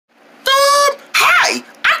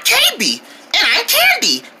KB. And I'm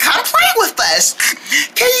Candy. Come play with us.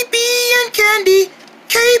 KB and Candy.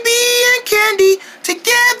 KB and Candy.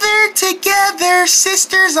 Together,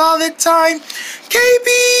 sisters all the time. KB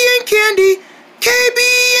and Candy. KB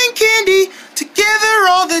and Candy. Together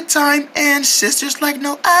all the time. And sisters like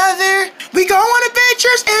no other. We go on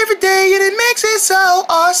adventures every day and it makes it so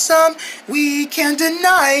awesome. We can't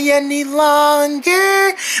deny any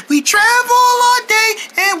longer. We travel all day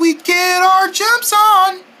and we get our jumps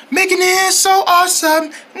on. Making it so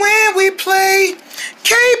awesome when we play.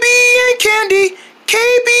 KB and Candy.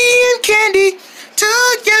 KB and Candy.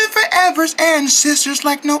 Together forever and sisters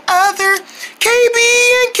like no other. KB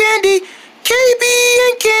and Candy. KB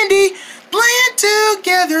and Candy. Playing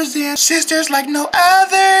together and sisters like no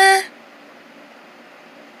other.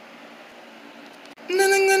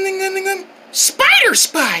 Spider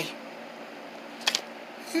Spy.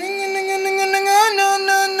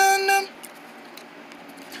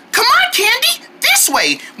 Come on, Candy. This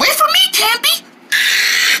way. Wait for me, Candy.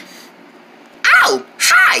 Ow.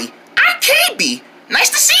 Hi. I'm KB. Nice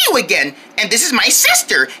to see you again. And this is my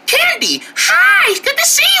sister, Candy. Hi. Good to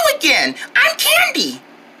see you again. I'm Candy.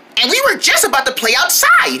 And we were just about to play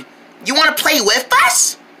outside. You want to play with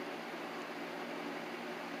us?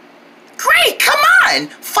 Great, come on.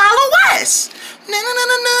 Follow us.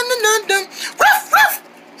 Ruff, ruff.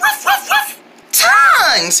 Ruff, ruff, ruff.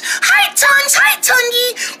 Tongues. Hi, Tongues. Hi,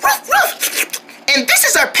 Tonguey. Ruff, ruff. And this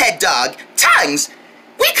is our pet dog, Tongues.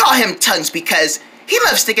 We call him Tongues because he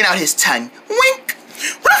loves sticking out his tongue. Wink.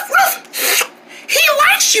 Ruff, ruff. He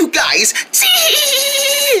likes you guys.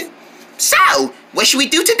 Tee. So, what should we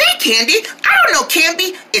do today, Candy? I don't know,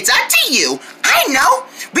 Candy. It's up to you. I know.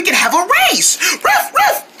 We can have a race. Ruff,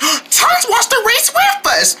 ruff. Tongues wants to race with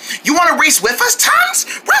us. You want to race with us, Tongues?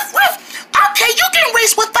 Ruff, ruff. Okay, you can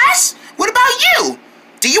race with us. What about you?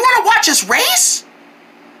 Do you want to watch us race?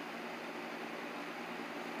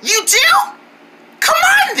 You do? Come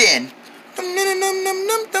on, then.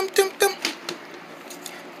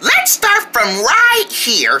 Let's start from right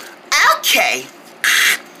here. Okay.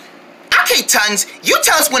 Okay, Tongues, you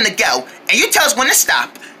tell us when to go, and you tell us when to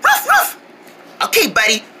stop. Ruff, ruff. Okay,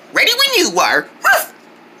 buddy, ready when you are. Ruff.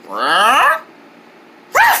 Ruff.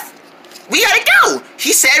 Ruff. We gotta go.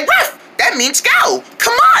 He said ruff. That means go.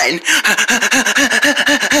 Come on.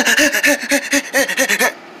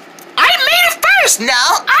 I made it first. No,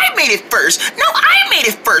 I made it first. No, I made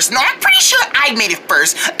it first. No, I'm pretty sure I made it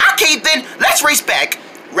first. Okay, then, let's race back.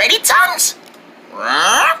 Ready, Tongues?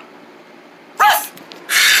 Ruff. Ruff.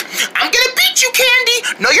 I'm gonna beat you, Candy.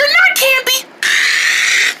 No, you're not, Candy.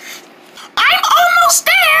 I'm almost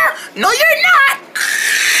there. No, you're not.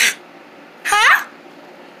 Huh?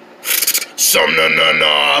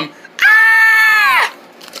 Nom. Ah!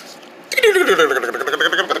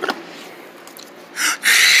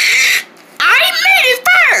 I made it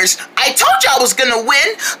first. I told you I was gonna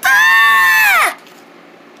win. Ah!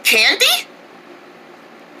 Candy?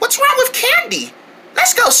 What's wrong with Candy?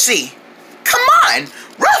 Let's go see. Come on.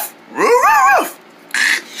 Ruff. Ruff.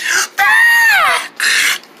 Ah!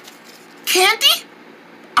 Candy?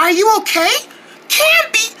 Are you okay?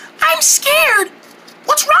 Candy, I'm scared.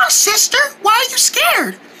 What's wrong, sister? Why are you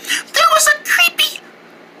scared? There was a creepy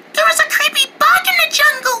bug in the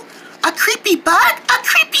jungle. A creepy bug? A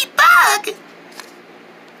creepy bug.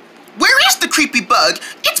 Where is the creepy bug?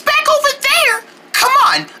 It's back over there. Come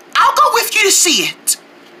on, I'll go with you to see it.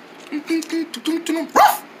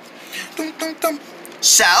 Ruff.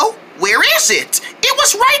 So, where is it? It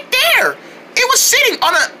was right there. It was sitting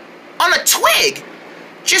on a twig,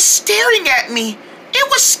 just staring at me. It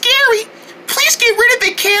was scary. Please get rid of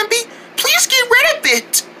it, Candy. Please get rid of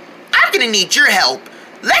it. I'm gonna need your help.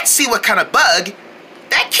 Let's see what kind of bug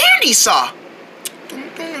that Candy saw.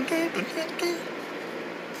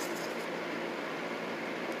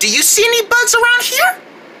 Do you see any bugs around here?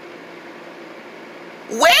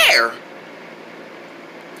 Where?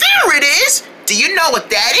 There it is. Do you know what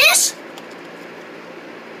that is?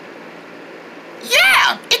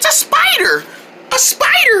 Yeah, it's a spider. A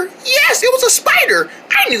spider. Yes, it was a spider.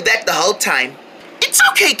 I knew that the whole time. It's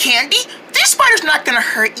okay, Candy. This spider's not gonna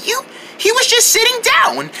hurt you. He was just sitting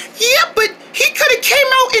down. Yeah, but he could have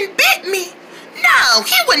came out and bit me. No,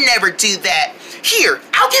 he would never do that. Here,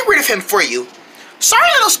 I'll get rid of him for you.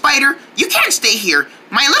 Sorry, little spider. You can't stay here.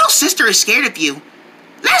 My little sister is scared of you.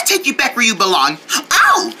 Let's take you back where you belong.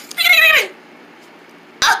 Oh!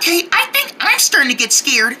 Okay, I think I'm starting to get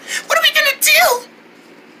scared. What are we gonna do?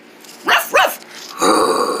 Ruff, ruff.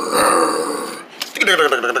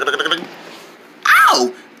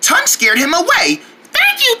 Ow! Tongue scared him away.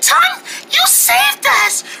 Thank you, Tongue. You saved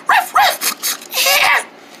us. Ruff, ruff. Yeah.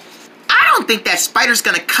 I don't think that spider's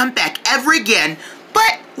gonna come back ever again.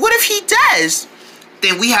 But what if he does?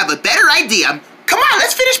 Then we have a better idea. Come on,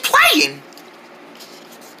 let's finish playing.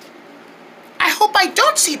 I hope I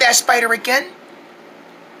don't see that spider again.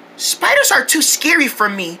 Spiders are too scary for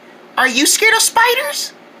me. Are you scared of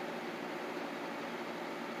spiders?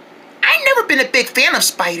 I've never been a big fan of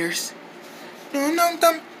spiders.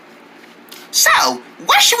 So,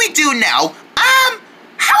 what should we do now?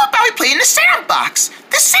 How about we play in the sandbox?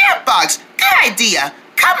 The sandbox, good idea.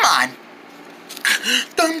 Come on.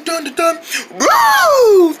 Dun dun dun dun.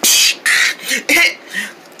 Woo!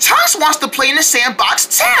 Tongues wants to play in the sandbox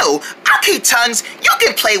too. Okay, Tongues, you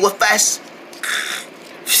can play with us.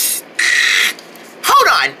 Hold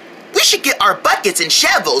on. We should get our buckets and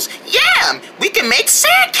shovels. Yeah, we can make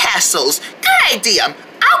sand castles. Good idea.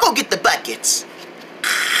 I'll go get the buckets.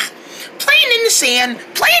 Playing in the sand,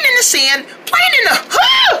 playing in the sand, playing in the...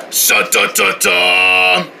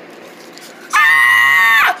 Sa-da-da-da!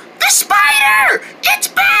 Ah! The spider! It's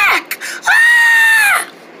back! Ah!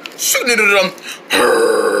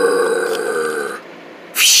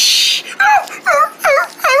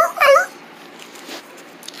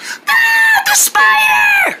 Ah! The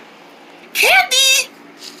spider! Candy!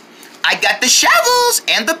 I got the shovels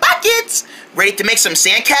and the buckets. Ready to make some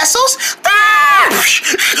sandcastles? Ah!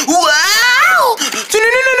 Wow!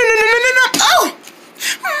 No. Oh!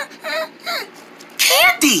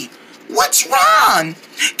 Candy! What's wrong?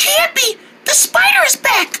 Candy! The spider is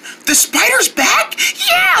back! The spider's back?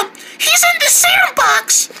 Yeah! He's in the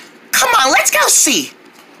sandbox! Come on, let's go see!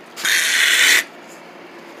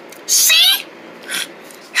 See?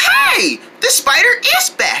 Hey! The spider is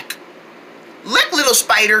back! Look, little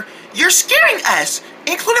spider, you're scaring us,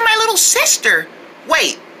 including my little sister.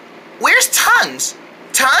 Wait, where's Tongues?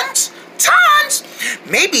 Tongues? Tongues!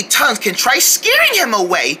 Maybe Tongues can try scaring him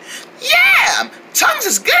away. Yeah! Tongues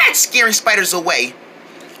is good at scaring spiders away.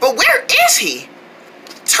 But where is he?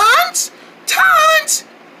 Tongues? Tongues?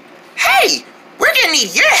 Hey, we're gonna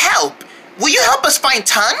need your help. Will you help us find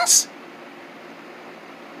Tongues?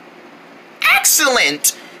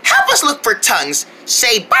 Excellent! Help us look for Tongues.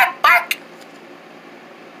 Say bark, bark.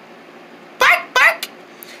 Bark, bark.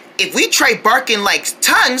 If we try barking like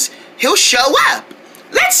Tongues, he'll show up.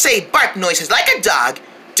 Let's say bark noises like a dog.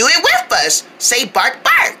 Do it with us. Say bark,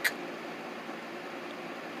 bark.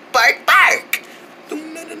 Bark, bark.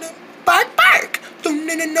 Bark, bark.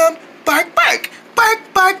 Bark, bark. Bark,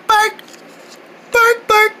 bark, bark. Bark,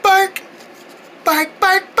 bark, bark. Bark,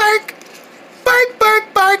 bark, bark. Bark,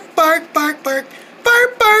 bark, bark, bark, bark, bark.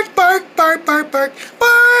 Bark, bark, bark, bark, bark, bark.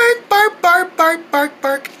 Bark, bark, bark, bark, bark,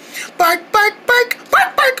 bark. Bark, bark, bark,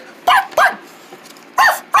 bark, bark, bark, bark.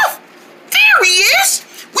 Ruff, ruff. There he is.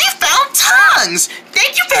 We found Tongues.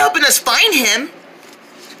 Thank you for helping us find him.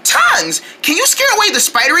 Tongues, can you scare away the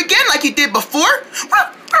spider again like you did before?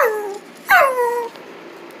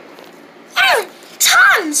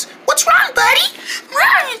 Tongues, what's wrong, buddy?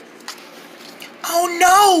 Oh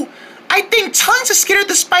no, I think Tongues is scared of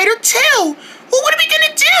the spider too. Well, what are we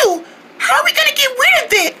gonna do? How are we gonna get rid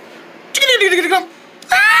of it?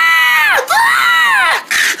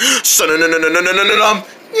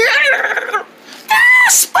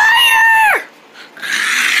 Spider!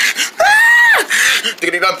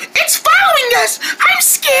 It's following us! I'm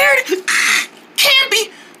scared!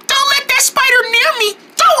 Candy, don't let that spider near me!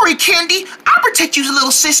 Don't worry, Candy. I'll protect you,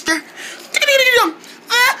 little sister. What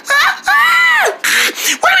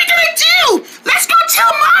are we gonna do? Let's go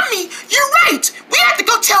tell Mommy! You're right! We have to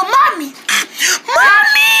go tell Mommy!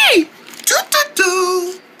 Mommy!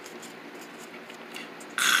 Do-do-do!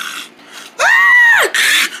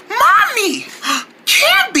 Mommy!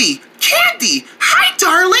 Candy! Candy! Hi,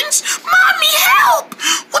 darlings! Mommy, help!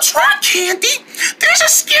 What's wrong, Candy? There's a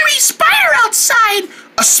scary spider outside!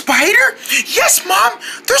 A spider? Yes, Mom!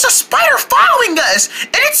 There's a spider following us!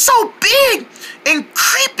 And it's so big! And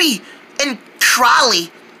creepy! And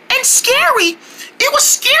crawly! And scary! It was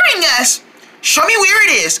scaring us! Show me where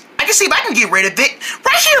it is. I can see if I can get rid of it.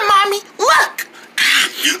 Right here, Mommy! Look!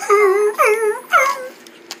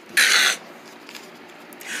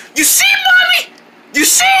 You see, Mommy? You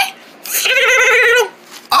see?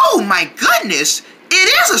 Oh my goodness! It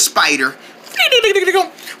is a spider!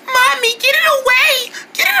 Mommy, get it away!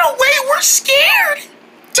 Get it away! We're scared!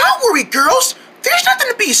 Don't worry, girls. There's nothing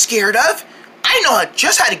to be scared of. I know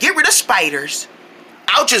just how to get rid of spiders.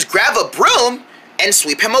 I'll just grab a broom and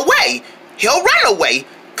sweep him away. He'll run away.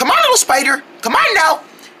 Come on, little spider. Come on now.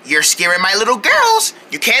 You're scaring my little girls.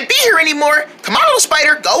 You can't be here anymore. Come on, little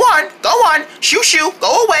spider. Go on. Go on. Shoo, shoo.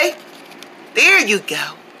 Go away. There you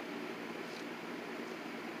go.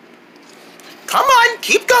 Come on.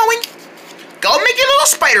 Keep going. Go make your little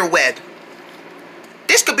spider web.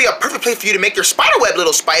 this could be a perfect place for you to make your spider web,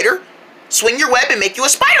 little spider. Swing your web and make you a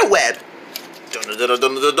spider web.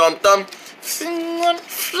 Dum-dum-dum-dum-dum-dum.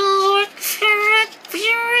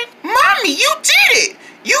 Mommy, you did it!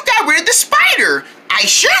 You got rid of the spider. I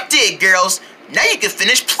sure did, girls. Now you can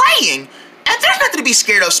finish playing. And there's nothing to be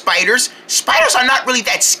scared of, spiders. Spiders are not really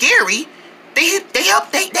that scary. They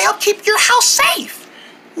help keep your house safe.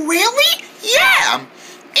 Really? Yeah.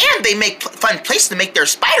 And they make fun places to make their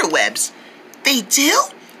spider webs. They do?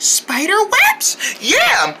 Spider webs?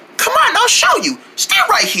 Yeah. Come on, I'll show you. Stay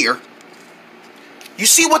right here. You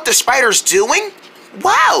see what the spider's doing?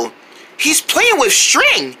 Wow. He's playing with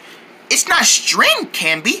string. It's not string,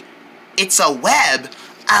 Canby. It's a web.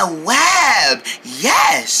 A web.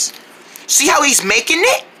 Yes. See how he's making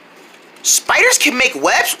it? Spiders can make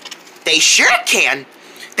webs. They sure can.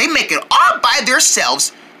 They make it all by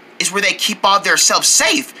themselves. It's where they keep all their selves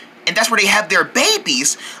safe. And that's where they have their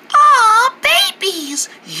babies. Aw, babies.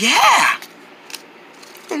 Yeah.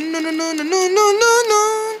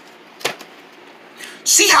 No.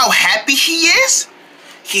 See how happy he is?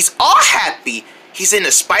 He's all happy. He's in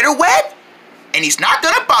the spider web. And he's not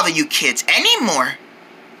gonna bother you kids anymore.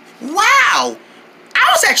 Wow.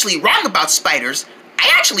 I was actually wrong about spiders.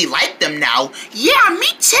 I actually like them now. Yeah,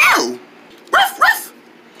 me too. Ruff, ruff.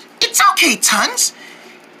 It's okay, Tongues.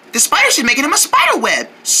 The spiders are making him a spider web.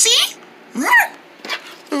 See?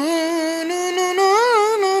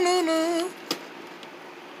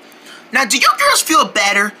 Now, do you girls feel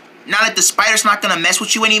better now that the spider's not gonna mess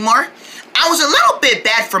with you anymore? I was a little bit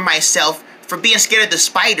bad for myself for being scared of the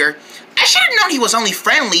spider. I should have known he was only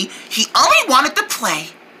friendly. He only wanted to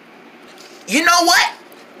play. You know what?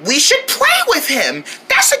 We should play with him.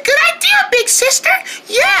 That's a good idea, big sister.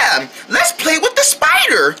 Yeah, let's play with the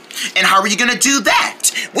spider. And how are you gonna do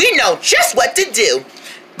that? We know just what to do.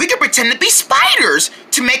 We can pretend to be spiders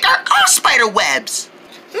to make our own spider webs.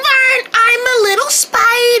 Vern, I'm a little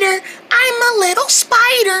spider. I'm a little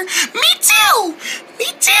spider. Me too.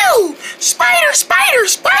 Me too. Spider, spider,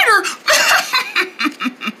 spider.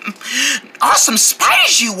 Awesome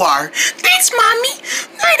spiders you are. Thanks, Mommy.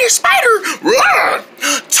 Spider, spider. Roar.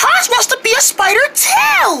 Tongs wants to be a spider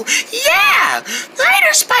too. Yeah.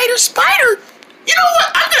 Spider, spider, spider. You know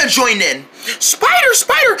what? I'm gonna join in. Spider,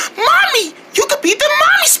 spider. Mommy, you could be the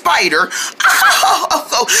mommy spider.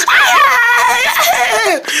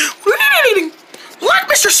 Look,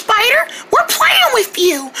 Mr. Spider, we're playing with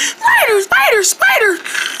you. Spider, spider, spider.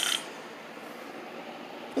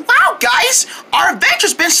 Wow, guys, our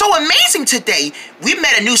adventure's been so amazing today. We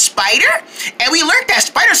met a new spider, and we learned that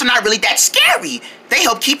spiders are not really that scary. They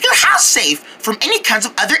help keep your house safe from any kinds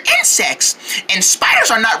of other insects. And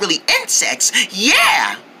spiders are not really insects.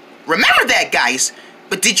 Yeah, remember that, guys.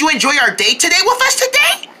 But did you enjoy our day today with us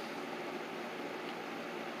today?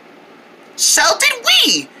 So did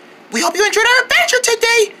we. We hope you enjoyed our adventure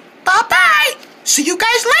today. Bye-bye. See you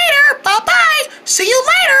guys later. Bye-bye. See you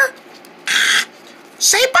later.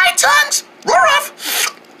 Say bye, Tongues. Roar off.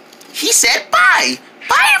 He said bye.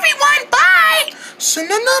 Bye, everyone. Bye.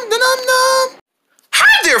 Num.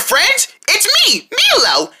 Hi there, friends. It's me,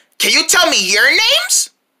 Milo. Can you tell me your names?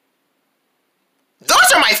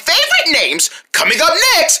 Those are my favorite names. Coming up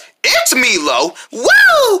next, it's Milo.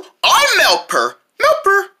 Woo! I'm Melper.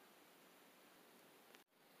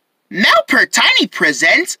 Melper Tiny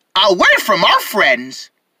presents a word from our friends.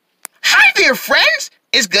 Hi there, friends.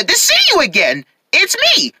 It's good to see you again. It's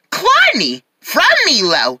me, Cloney, from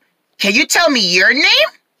Milo. Can you tell me your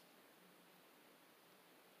name?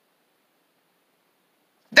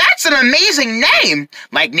 That's an amazing name.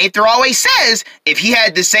 Like Nathan always says, if he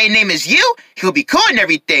had the same name as you, he'll be cool and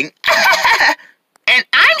everything. And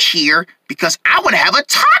I'm here because I want to have a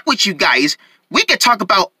talk with you guys. We could talk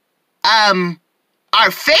about, our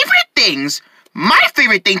favorite things. My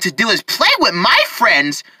favorite thing to do is play with my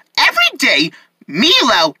friends every day.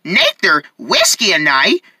 Milo, Nathan, Whiskey, and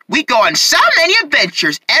I, we go on so many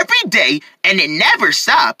adventures every day, and it never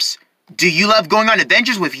stops. Do you love going on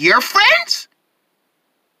adventures with your friends?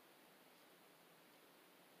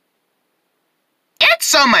 It's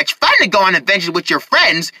so much fun to go on adventures with your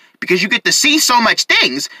friends because you get to see so much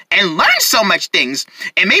things and learn so much things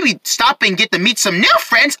and maybe stop and get to meet some new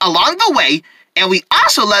friends along the way. And we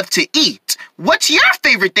also love to eat. What's your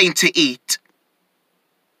favorite thing to eat?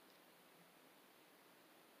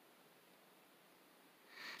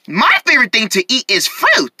 My favorite thing to eat is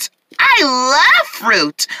fruit. I love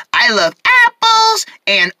fruit. I love apples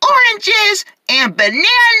and oranges and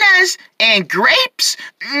bananas and grapes.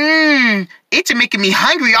 It's making me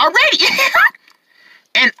hungry already.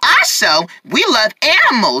 And also, we love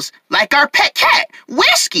animals like our pet cat,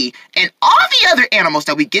 Whiskey, and all the other animals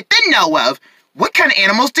that we get to know of. What kind of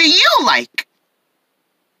animals do you like?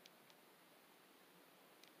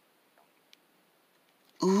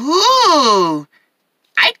 Ooh,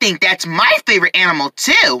 I think that's my favorite animal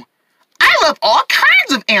too. I love all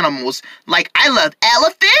kinds of animals. Like I love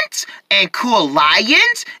elephants and cool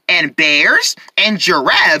lions and bears and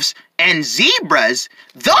giraffes and zebras.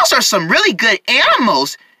 Those are some really good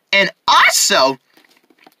animals. And also,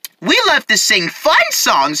 we love to sing fun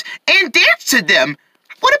songs and dance to them.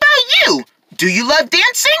 What about you? Do you love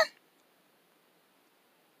dancing?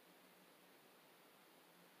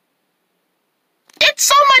 It's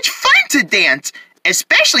so much fun to dance,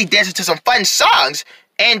 especially dancing to some fun songs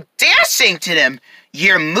and dancing to them.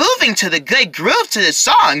 You're moving to the good groove to the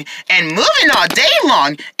song and moving all day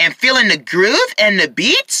long and feeling the groove and the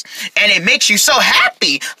beats, and it makes you so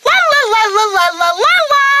happy. La la la la la la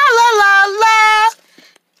la la la la.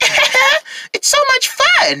 It's so much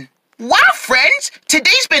fun. Wow, friends,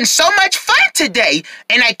 today's been so much fun today,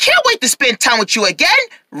 and I can't wait to spend time with you again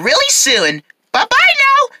really soon. Bye-bye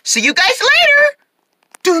now. See you guys later.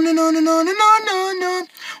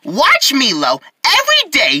 Watch Milo every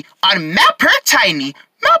day on Melper Tiny.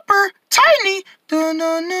 Melper Tiny.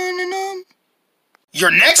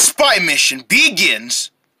 Your next spy mission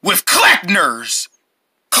begins with Kleckners.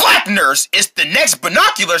 Kleckners is the next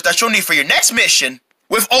binoculars that you'll need for your next mission.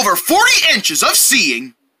 With over 40 inches of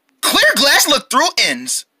seeing, clear glass look-through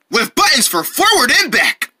ends, with buttons for forward and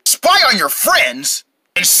back. Spy on your friends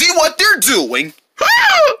and see what they're doing.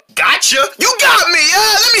 Gotcha! You got me!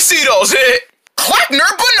 Let me see those.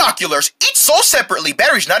 Kleckner binoculars, each sold separately,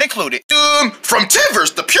 batteries not included. From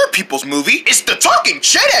Tivers, the Pure People's movie, it's the talking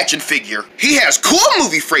Ched action figure. He has cool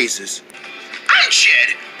movie phrases. I'm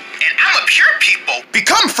Ched, and I'm a Pure People.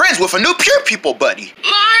 Become friends with a new Pure People buddy.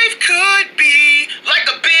 Life could be like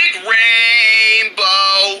a big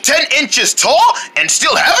rainbow. 10 inches tall and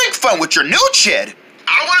still having fun with your new Ched.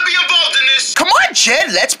 I don't want to be involved in this. Come on,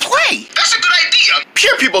 Ched, let's play. That's a good idea.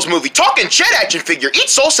 Pure People's movie, talking Ched action figure, each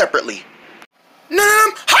sold separately.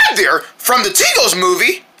 Hi there, from the Teagles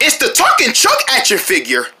movie, it's the talking Chuck action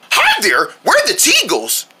figure. Hi there, we're the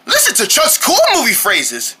Teagles. Listen to Chuck's cool movie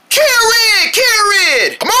phrases. Carrot,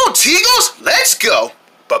 carrot. Come on, Teagles, let's go.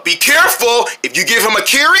 But be careful, if you give him a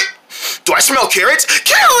carrot, do I smell carrots?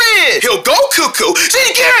 Carrot! He'll go cuckoo.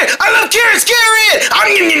 Say carrot! I love carrots, carrot!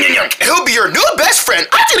 He'll be your new best friend.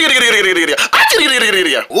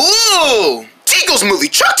 Ooh! Teagles movie,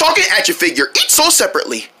 Chuck talking action figure, each sold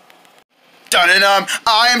separately. Dun-dun-dum,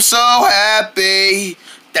 I am so happy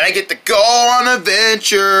that I get to go on an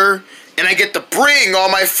adventure and I get to bring all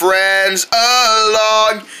my friends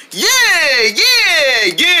along. Yeah, yeah,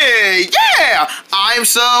 yeah, yeah! I'm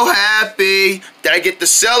so happy that I get to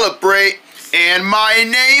celebrate, and my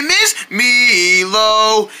name is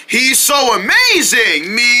Milo. He's so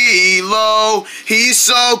amazing, Milo. He's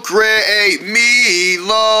so great,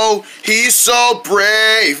 Milo. He's so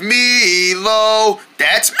brave, Milo.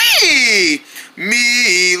 That's me,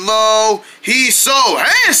 Milo. He's so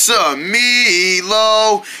handsome,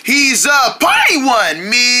 Milo. He's a party one,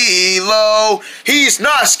 Milo. He's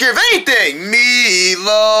not scared of anything,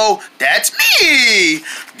 Milo. That's me,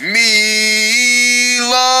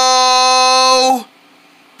 Milo.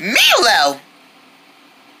 Milo.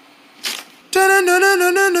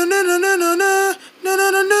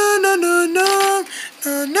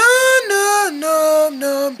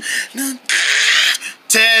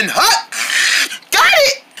 Ten hut. Got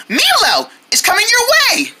it. Milo is coming your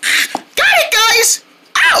way. Got it, guys.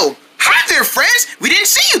 Oh, hi there, friends. We didn't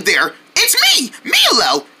see you there. It's me,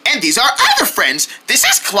 Milo, and these are other friends. This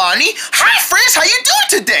is Clonny. Hi, friends. How you doing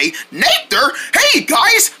today? Nather. Hey,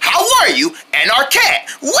 guys. How are you? And our cat,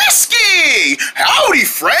 Whiskey. Howdy,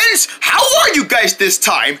 friends. How are you guys this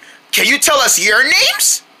time? Can you tell us your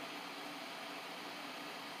names?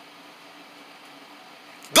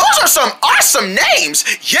 Those are some awesome names.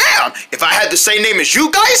 Yeah, if I had the same name as you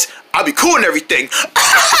guys, I'd be cool and everything.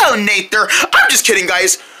 Oh, Nather. I'm just kidding,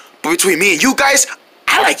 guys. But between me and you guys,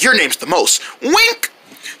 I like your names the most. Wink.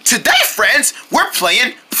 Today, friends, we're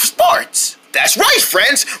playing sports. That's right,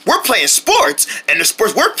 friends. We're playing sports. And the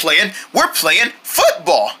sports we're playing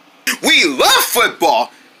football. We love football.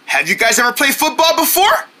 Have you guys ever played football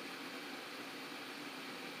before?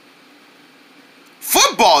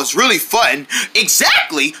 Football is really fun.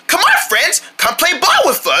 Exactly. Come on, friends. Come play ball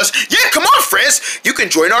with us. Yeah, come on, friends. You can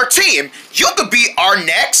join our team. You could be our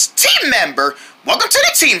next team member. Welcome to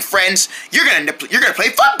the team, friends. You're gonna play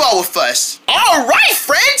football with us. All right,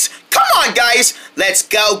 friends. Come on, guys. Let's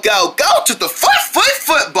go to the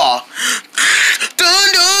football. Dun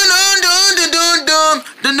dun dun dun dun dun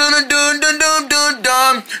dun dun dun dun dun dun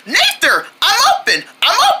dun. Nather, I'm open.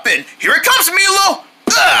 Here it comes, Milo.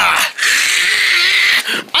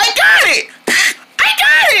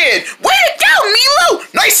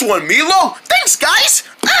 one, Milo. Thanks, guys.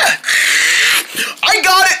 I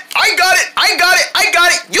got it.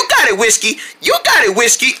 You got it, Whiskey.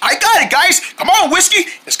 I got it, guys. Come on, Whiskey.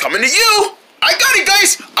 It's coming to you. I got it,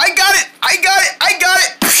 guys. I got it.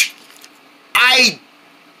 I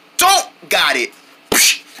don't got it.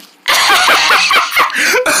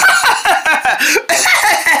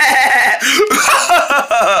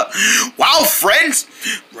 Wow, friends.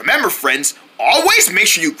 Remember, friends, always make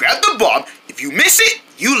sure you grab the ball. If you miss it,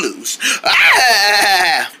 you lose.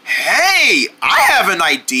 Hey, I have an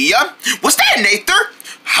idea. What's that, Nathan?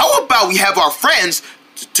 How about we have our friends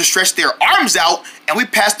to stretch their arms out and we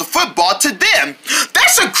pass the football to them?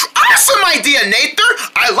 That's an awesome idea, Nathan.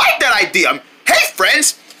 I like that idea. Hey,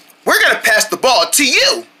 friends, we're going to pass the ball to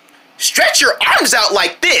you. Stretch your arms out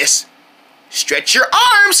like this. Stretch your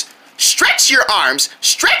arms. Stretch your arms.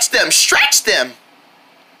 Stretch them.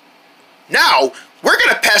 Now, we're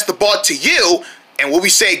going to pass the ball to you, and when we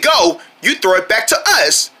say go, you throw it back to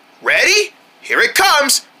us. Ready? Here it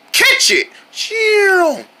comes. Catch it.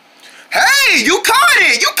 Hey, you caught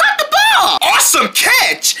it. You caught the ball. Awesome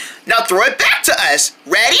catch. Now throw it back to us.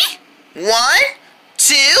 Ready? 1,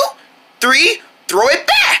 2, 3. Throw it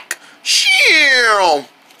back.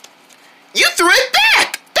 You threw it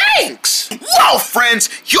back. Thanks. Wow, friends.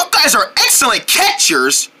 You guys are excellent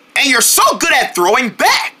catchers, and you're so good at throwing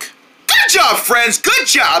back. Good job, friends. Good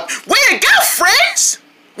job. Way to go, friends.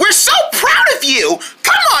 We're so proud of you.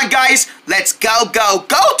 Come on, guys. Let's go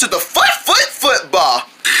to the football.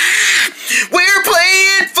 We're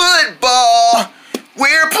playing football.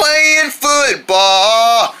 We're playing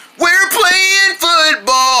football. We're playing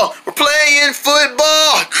football. We're playing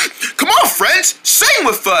football. Come on, friends. Sing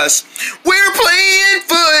with us. We're playing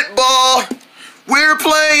football. We're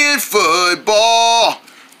playing football.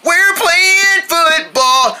 We're playing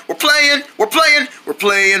football. We're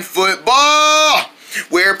playing football.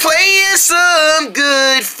 We're playing some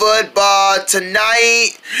good football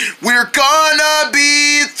tonight. We're gonna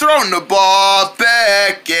be throwing the ball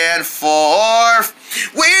back and forth.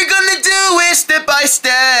 We're gonna do it step by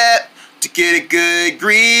step to get a good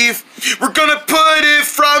grief. We're gonna put it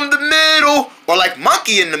from the middle, or like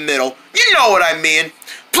monkey in the middle. You know what I mean.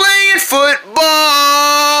 Playing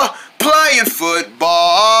football. Playing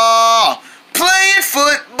football. Playing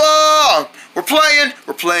football. We're playing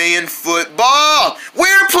football.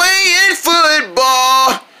 We're playing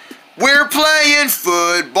football. We're playing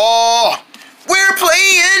football. We're playing football. We're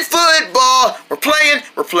playing football. We're playing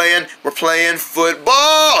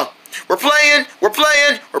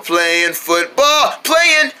football.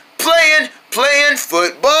 Playing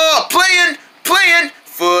football. Playing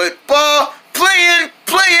football.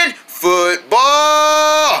 Playing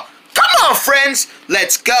football. Come on, friends.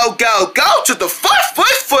 Let's go to the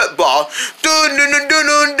football.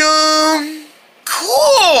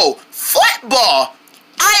 Cool. Football.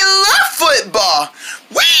 I love football.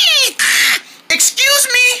 Whee! Excuse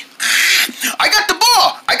me. I got the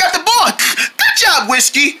ball. Good job,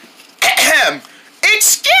 Whiskey.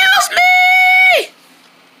 Excuse me.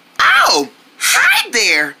 Ow. Hi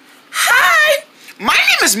there. Hi. My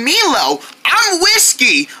name is Milo. I'm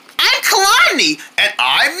Whiskey. I'm Kalani. And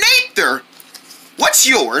I'm Nathan. What's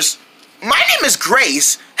yours? My name is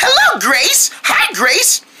Grace. Hello, Grace. Hi,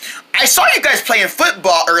 Grace. I saw you guys playing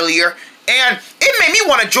football earlier, and it made me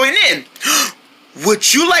want to join in.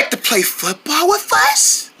 Would you like to play football with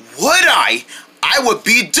us? Would I? I would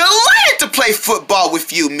be delighted to play football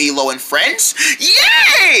with you, Milo and friends.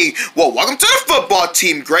 Yay! Well, welcome to the football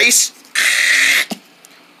team, Grace.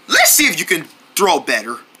 Let's see if you can throw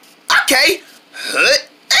better. Okay.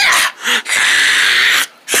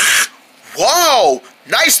 Whoa!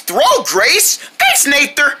 Nice throw, Grace. Thanks,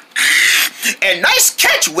 Nathan. And nice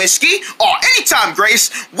catch, Whiskey. Oh, anytime, Grace.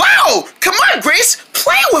 Wow! Come on, Grace.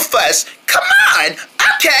 Play with us. Come on.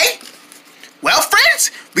 Okay. Well, friends,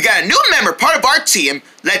 we got a new member, part of our team.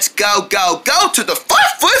 Let's go to the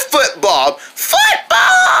football.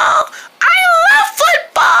 Football! I love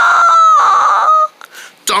football!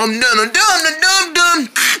 Dum.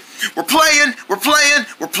 We're playing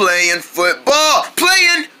football.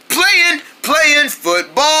 Playing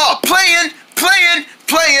football.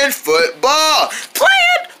 Playing football.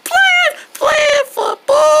 Playing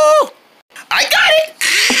football. I got it.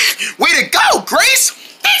 Way to go, Grace.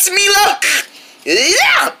 Thanks, Mila.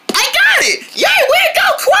 Yeah, I got it. Yay, way to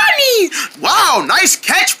go, Kwani. Wow, nice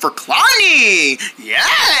catch for Kwani.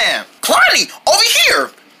 Yeah. Kwani, over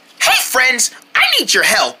here. Hey, friends, I need your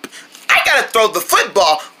help. I gotta throw the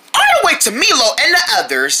football all the way to Milo and the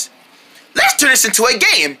others. Let's turn this into a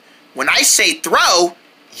game. When I say throw,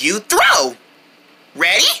 you throw.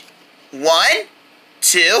 Ready? 1,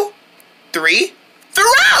 2, 3,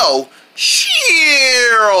 throw.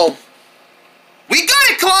 Sheer. We got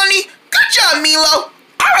it, Kalani. Good job, Milo.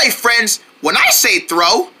 All right, friends. When I say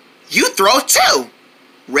throw, you throw too.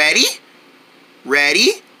 Ready?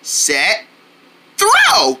 Ready, set,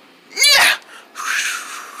 throw. Yeah.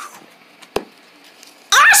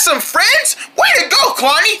 Awesome, friends. Way to go,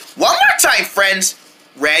 Kalani. One more time, friends.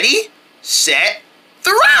 Ready, set,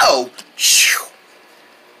 throw.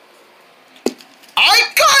 I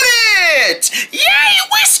got it! Yay,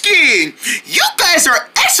 Whiskey! You guys are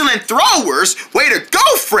excellent throwers. Way to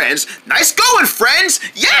go, friends. Nice going, friends.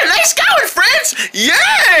 Yeah, nice going, friends.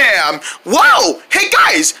 Yeah! Whoa! Hey,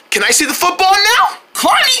 guys, can I see the football now?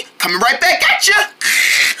 Kalani, coming right back at ya.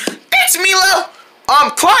 Thanks, Milo.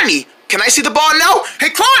 Kalani, can I see the ball now? Hey,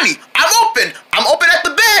 Kalani, I'm open. I'm open at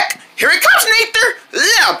the back. Here it comes, Nathan.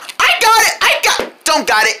 Yeah, Don't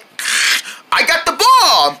got it. I got the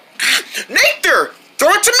ball. Nathan,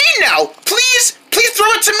 throw it to me now. Please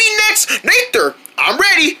throw it to me next. Nathan, I'm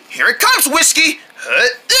ready. Here it comes, Whiskey.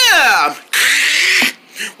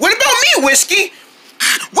 What about me, Whiskey?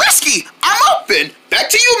 Whiskey, I'm open. Back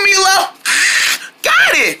to you, Milo.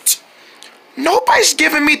 Got it. Nobody's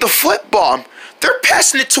giving me the football. They're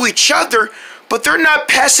passing it to each other, but they're not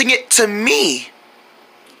passing it to me.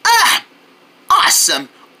 Awesome.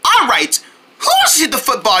 All right. Who wants to see the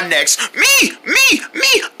football next? Me.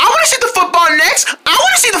 I want to see the football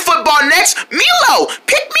next. Milo,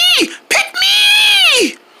 pick me.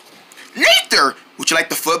 Nathan, would you like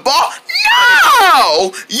the football?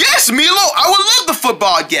 No. Yes, Milo, I would love the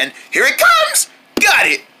football again. Here it comes. Got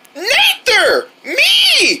it. Nathan,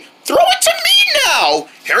 me. Throw it to me now.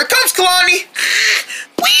 Here it comes, Kalani.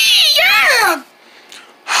 Wee, yeah.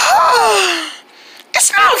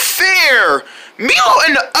 It's not fair. Milo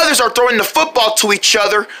and the others are throwing the football to each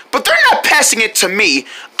other, but they're not passing it to me.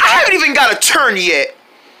 I haven't even got a turn yet.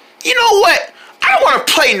 You know what? I don't want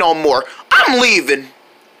to play no more. I'm leaving.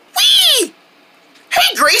 Whee!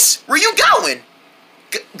 Hey, Grace, where you going?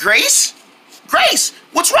 Grace? Grace,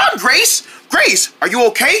 what's wrong, Grace? Grace, are you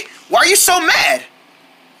okay? Why are you so mad?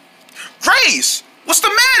 Grace, what's the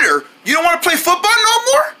matter? You don't want to play football no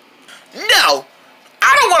more? No,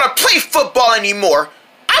 I don't want to play football anymore.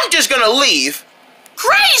 I'm just gonna leave.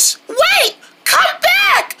 Grace, wait! Come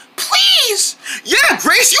back, please! Yeah,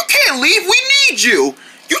 Grace, you can't leave. We need you.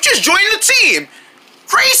 You just joined the team.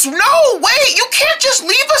 Grace, no, wait. You can't just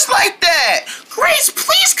leave us like that. Grace,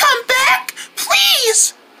 please come back.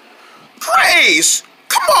 Please. Grace,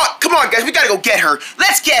 come on, guys. We gotta go get her.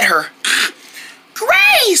 Let's get her.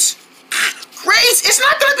 Grace! Grace, it's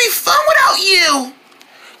not gonna be fun without you.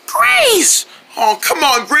 Grace! Oh, come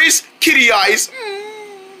on, Grace. Kitty eyes.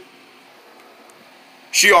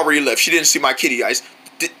 She already left. She didn't see my kitty eyes.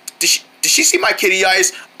 Did she see my kitty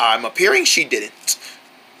eyes? I'm appearing she didn't.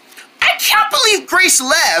 I can't believe Grace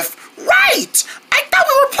left. Right. I thought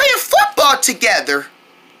we were playing football together.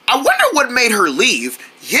 I wonder what made her leave.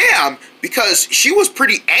 Yeah, because she was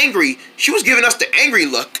pretty angry. She was giving us the angry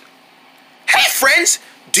look. Hey, friends.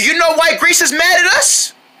 Do you know why Grace is mad at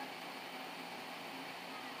us?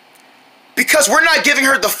 Because we're not giving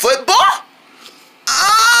her the football?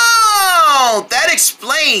 Oh, that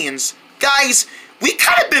explains. Guys, we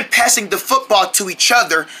kind of been passing the football to each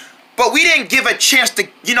other, but we didn't give a chance to,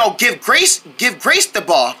 give Grace the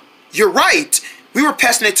ball. You're right. We were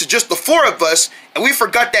passing it to just the four of us, and we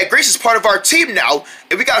forgot that Grace is part of our team now,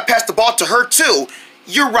 and we gotta pass the ball to her too.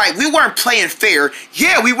 You're right, we weren't playing fair.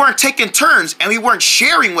 Yeah, we weren't taking turns, and we weren't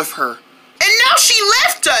sharing with her. And now she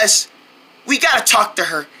left us. We gotta talk to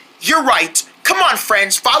her. You're right. Come on,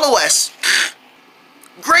 friends, follow us.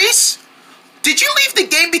 Grace, did you leave the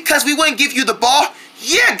game because we wouldn't give you the ball?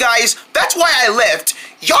 Yeah, guys, that's why I left.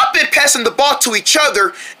 Y'all been passing the ball to each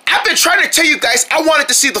other. I've been trying to tell you guys I wanted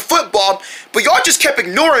to see the football, but y'all just kept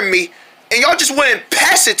ignoring me, and y'all just wouldn't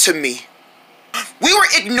pass it to me. We were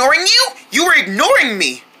ignoring you? You were ignoring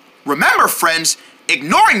me. Remember, friends,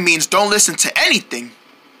 ignoring means don't listen to anything.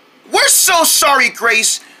 We're so sorry,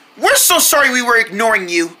 Grace. We're so sorry we were ignoring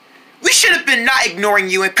you. We should have been not ignoring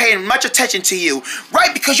you and paying much attention to you,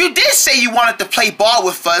 right? Because you did say you wanted to play ball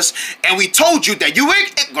with us, and we told you that you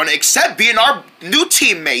weren't going to accept being our new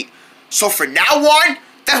teammate. So from now on,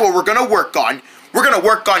 that's what we're going to work on. We're going to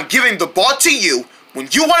work on giving the ball to you. When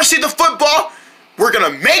you want to see the football, we're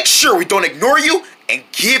going to make sure we don't ignore you and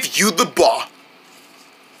give you the ball.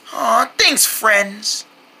 Aw, thanks, friends.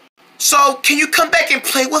 So, can you come back and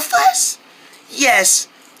play with us? Yes.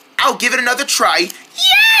 I'll give it another try.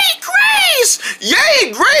 Yay, Grace!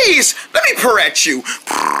 Yay, Grace! Let me purr at you.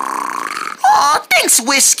 Aw, thanks,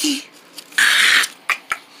 Whiskey.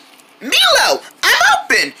 Milo, I'm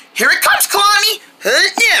open. Here it comes, Kalani.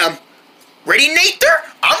 Yeah. Ready, Nather?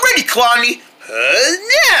 I'm ready, Kalani.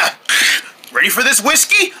 Yeah. Ready for this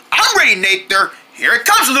whiskey? I'm ready, Nather. Here it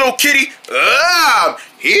comes, little kitty.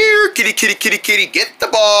 Here, kitty, kitty, kitty, kitty, get the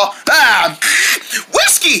ball.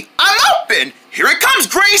 Whiskey, I'm open. Here it comes,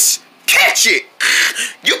 Grace. Catch it.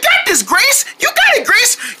 You got this, Grace. You got it,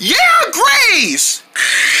 Grace. Yeah, Grace.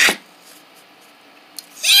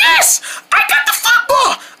 Yes, I got the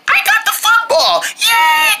football. I got the football.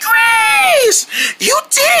 Yay, Grace. You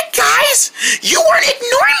did it, guys. You weren't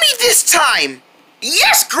ignoring me this time.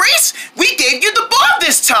 Yes, Grace, we gave you the ball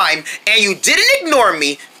this time, and you didn't ignore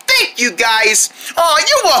me. Thank you, guys. Oh,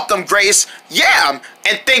 you're welcome, Grace. Yeah,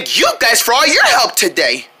 and thank you guys for all your help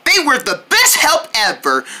today. They were the best help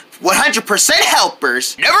ever. 100%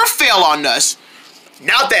 helpers. Never fail on us.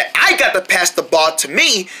 Now that I got to pass the ball to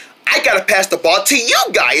me, I got to pass the ball to you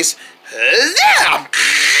guys. Yeah.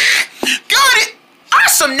 Got it.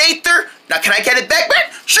 Awesome, Nather. Now, can I get it back?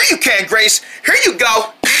 Sure you can, Grace. Here you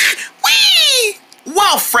go. Whee!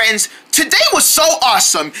 Wow, friends, today was so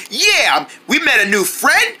awesome. Yeah, we met a new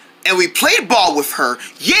friend and we played ball with her.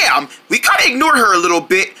 Yeah, we kind of ignored her a little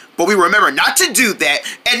bit, but we remembered not to do that.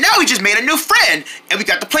 And now we just made a new friend and we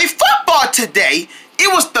got to play football today.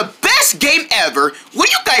 It was the best game ever. What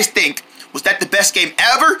do you guys think? Was that the best game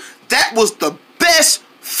ever? That was the best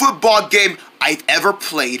football game I've ever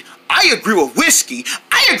played. I agree with Whiskey.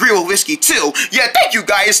 I agree with Whiskey too. Yeah, thank you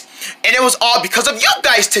guys. And it was all because of you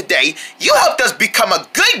guys today. You helped us become a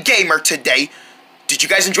good gamer today. Did you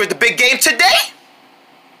guys enjoy the big game today?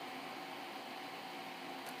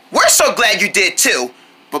 We're so glad you did too.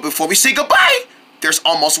 But before we say goodbye, there's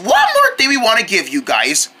almost one more thing we want to give you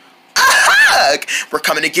guys. A hug! We're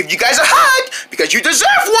coming to give you guys a hug because you deserve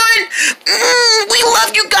one. We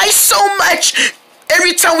love you guys so much.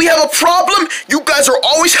 Every time we have a problem, you guys are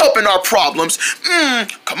always helping our problems.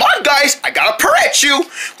 Come on, guys. I gotta purr at you.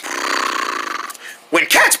 When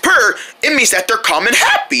cats purr, it means that they're calm and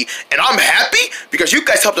happy. And I'm happy because you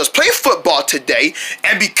guys helped us play football today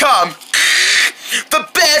and become the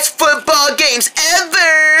best football games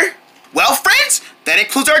ever. Well, friends, that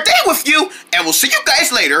includes our day with you, and we'll see you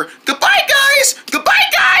guys later. Goodbye, guys. Goodbye,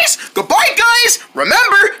 guys. Goodbye, guys.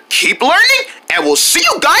 Remember, keep learning, and we'll see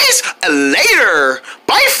you guys later.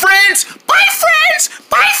 Bye, friends. Bye, friends.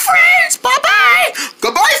 Bye, friends. Bye-bye.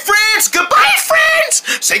 Goodbye, friends. Goodbye, friends.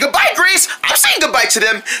 Say goodbye, Grace. I'm saying goodbye to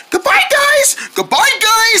them. Goodbye, guys. Goodbye,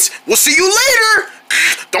 guys. We'll see you later.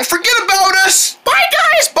 Don't forget about us. Bye,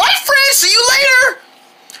 guys. Bye, friends. See you later.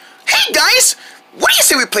 Hey, guys. What do you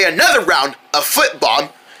say we play another round of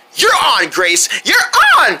football? You're on, Grace. You're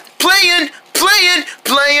on. Playing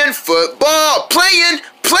football. Playing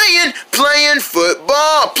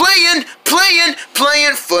football. Playing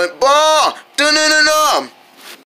football.